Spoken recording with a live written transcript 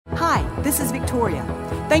This is Victoria.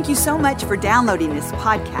 Thank you so much for downloading this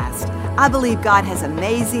podcast. I believe God has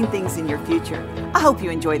amazing things in your future. I hope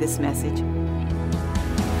you enjoy this message.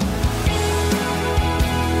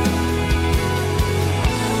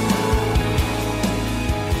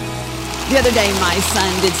 The other day, my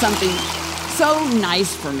son did something so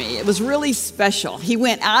nice for me. It was really special. He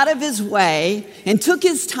went out of his way and took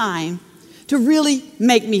his time to really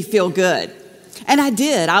make me feel good. And I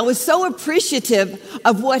did. I was so appreciative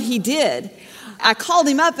of what he did. I called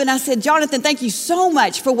him up and I said, Jonathan, thank you so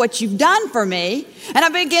much for what you've done for me. And I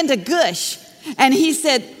began to gush. And he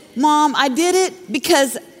said, Mom, I did it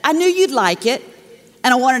because I knew you'd like it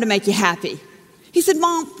and I wanted to make you happy. He said,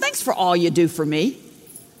 Mom, thanks for all you do for me.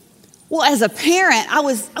 Well, as a parent, I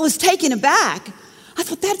was taken aback. I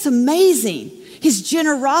thought, that's amazing. His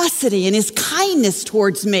generosity and his kindness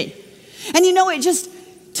towards me. And you know, it just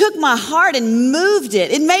took my heart and moved it.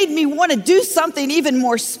 It made me want to do something even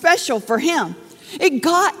more special for him. It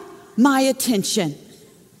got my attention.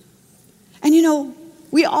 And you know,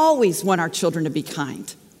 we always want our children to be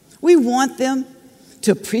kind. We want them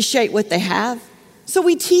to appreciate what they have, so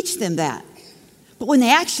we teach them that. But when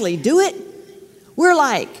they actually do it, we're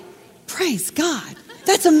like, praise God,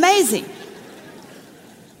 that's amazing.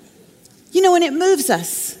 You know, and it moves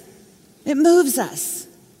us. It moves us.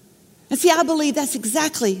 And see, I believe that's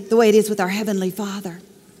exactly the way it is with our Heavenly Father.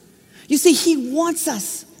 You see, He wants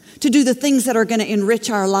us to do the things that are going to enrich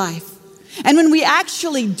our life. And when we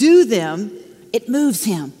actually do them, it moves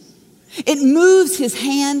Him. It moves His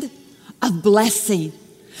hand of blessing.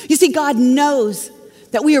 You see, God knows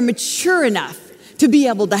that we are mature enough to be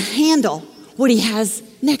able to handle what He has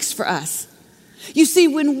next for us. You see,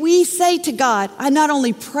 when we say to God, I not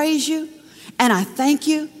only praise you and I thank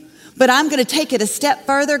you, but I'm going to take it a step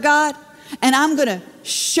further, God, and I'm going to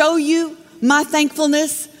show you my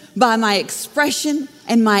thankfulness by my expression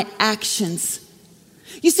and my actions.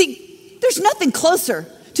 You see, there's nothing closer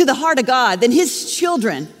to the heart of God than His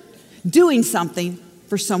children doing something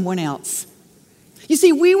for someone else. You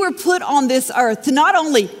see, we were put on this earth to not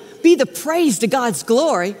only be the praise to God's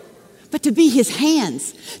glory, but to be His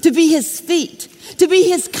hands, to be His feet, to be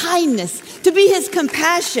His kindness, to be His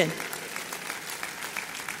compassion.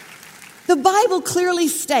 The Bible clearly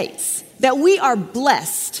states that we are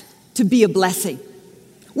blessed to be a blessing.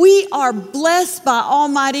 We are blessed by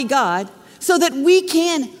Almighty God so that we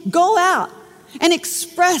can go out and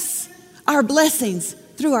express our blessings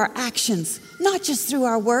through our actions, not just through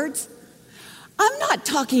our words. I'm not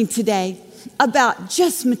talking today about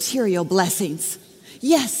just material blessings.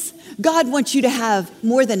 Yes, God wants you to have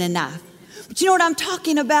more than enough. But you know what I'm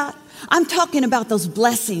talking about? I'm talking about those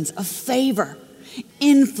blessings of favor,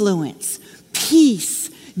 influence, peace,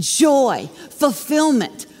 joy,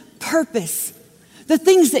 fulfillment, purpose. The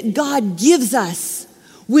things that God gives us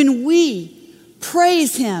when we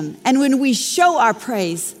praise Him and when we show our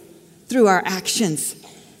praise through our actions.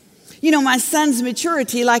 You know, my son's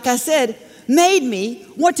maturity, like I said, made me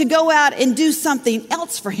want to go out and do something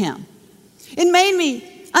else for him. It made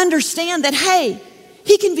me understand that, hey,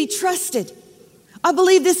 he can be trusted. I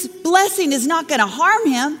believe this blessing is not going to harm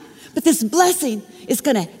him, but this blessing is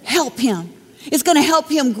going to help him. It's going to help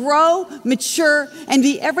him grow, mature, and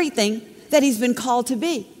be everything that he's been called to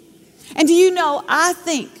be. And do you know, I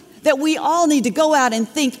think that we all need to go out and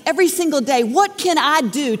think every single day, what can I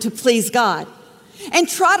do to please God? And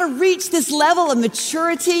try to reach this level of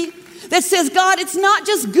maturity that says, God, it's not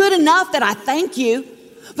just good enough that I thank you,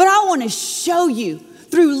 but I want to show you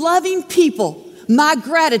through loving people my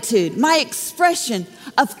gratitude, my expression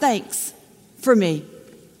of thanks for me.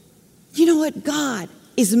 You know what? God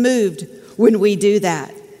is moved when we do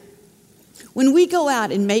that. When we go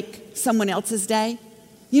out and make someone else's day,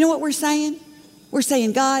 you know what we're saying? We're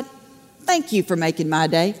saying, God, thank you for making my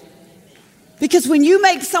day. Because when you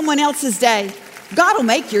make someone else's day, God will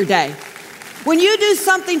make your day. When you do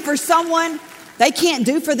something for someone they can't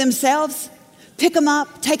do for themselves, pick them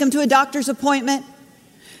up, take them to a doctor's appointment,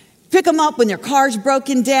 pick them up when their car's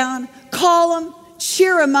broken down, call them,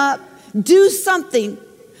 cheer them up, do something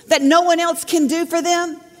that no one else can do for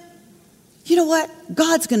them. You know what?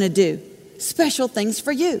 God's going to do special things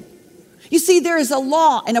for you. You see, there is a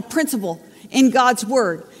law and a principle in God's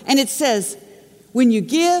word, and it says, when you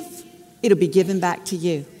give, it'll be given back to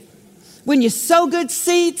you. When you sow good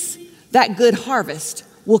seeds, that good harvest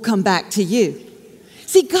will come back to you.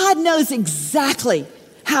 See, God knows exactly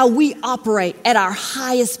how we operate at our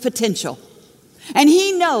highest potential. And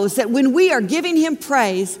He knows that when we are giving Him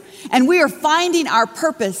praise and we are finding our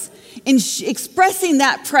purpose in expressing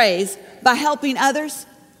that praise by helping others,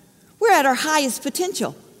 we're at our highest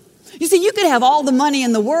potential. You see, you could have all the money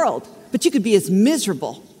in the world, but you could be as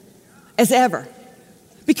miserable as ever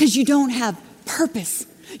because you don't have purpose.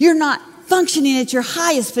 You're not functioning at your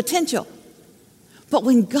highest potential. But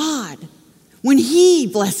when He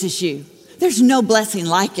blesses you, there's no blessing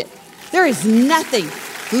like it. There is nothing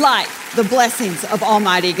like the blessings of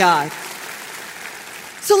Almighty God.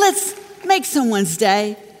 So let's make someone's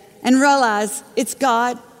day and realize it's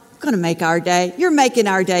God going to make our day. You're making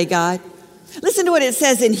our day, God. Listen to what it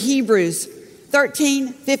says in Hebrews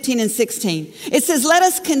 13, 15, and 16. It says, let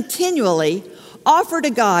us continually offer to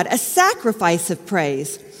God a sacrifice of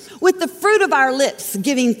praise with the fruit of our lips,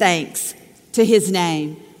 giving thanks to His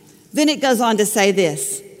name. Then it goes on to say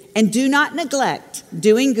this, and do not neglect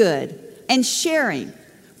doing good and sharing,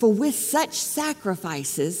 for with such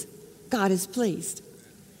sacrifices, God is pleased.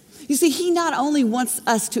 You see, He not only wants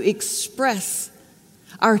us to express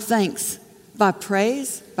our thanks by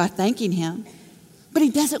praise, by thanking Him, but He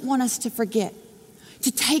doesn't want us to forget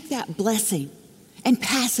to take that blessing and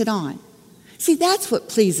pass it on. See, that's what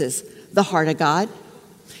pleases the heart of God.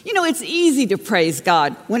 You know, it's easy to praise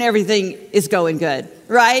God when everything is going good,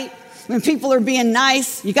 right? When people are being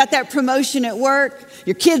nice, you got that promotion at work,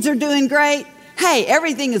 your kids are doing great. Hey,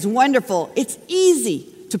 everything is wonderful. It's easy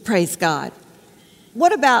to praise God.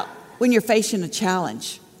 What about when you're facing a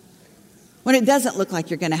challenge? When it doesn't look like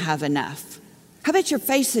you're going to have enough? How about you're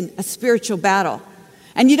facing a spiritual battle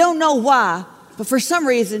and you don't know why, but for some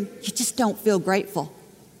reason, you just don't feel grateful?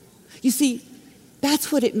 You see,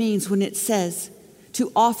 that's what it means when it says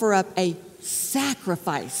to offer up a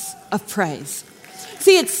sacrifice of praise.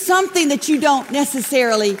 See, it's something that you don't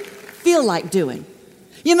necessarily feel like doing.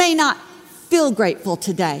 You may not feel grateful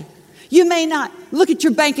today. You may not look at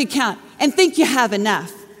your bank account and think you have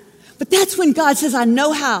enough. But that's when God says, I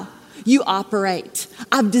know how you operate.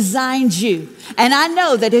 I've designed you. And I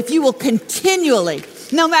know that if you will continually,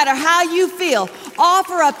 no matter how you feel,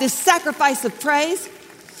 offer up this sacrifice of praise,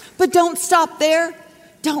 but don't stop there.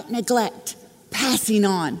 Don't neglect passing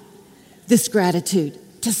on this gratitude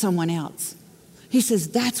to someone else. He says,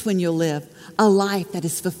 that's when you'll live a life that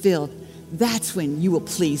is fulfilled. That's when you will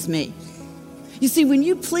please me. You see, when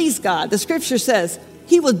you please God, the scripture says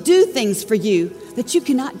He will do things for you that you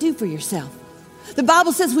cannot do for yourself. The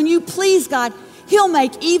Bible says when you please God, He'll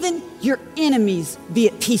make even your enemies be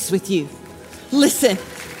at peace with you. Listen,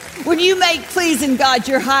 when you make pleasing God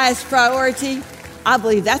your highest priority, I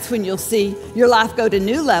believe that's when you'll see your life go to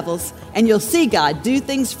new levels and you'll see God do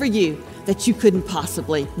things for you that you couldn't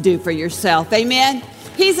possibly do for yourself. Amen?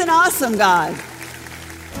 He's an awesome God.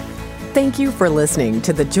 Thank you for listening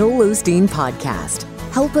to the Joel Osteen Podcast.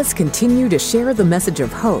 Help us continue to share the message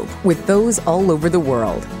of hope with those all over the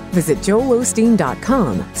world. Visit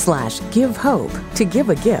joelosteen.com/give hope to give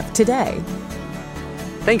a gift today.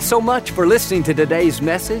 Thanks so much for listening to today's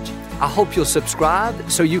message. I hope you'll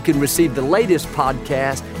subscribe so you can receive the latest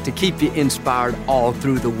podcast to keep you inspired all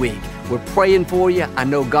through the week. We're praying for you. I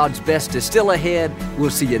know God's best is still ahead. We'll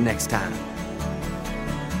see you next time.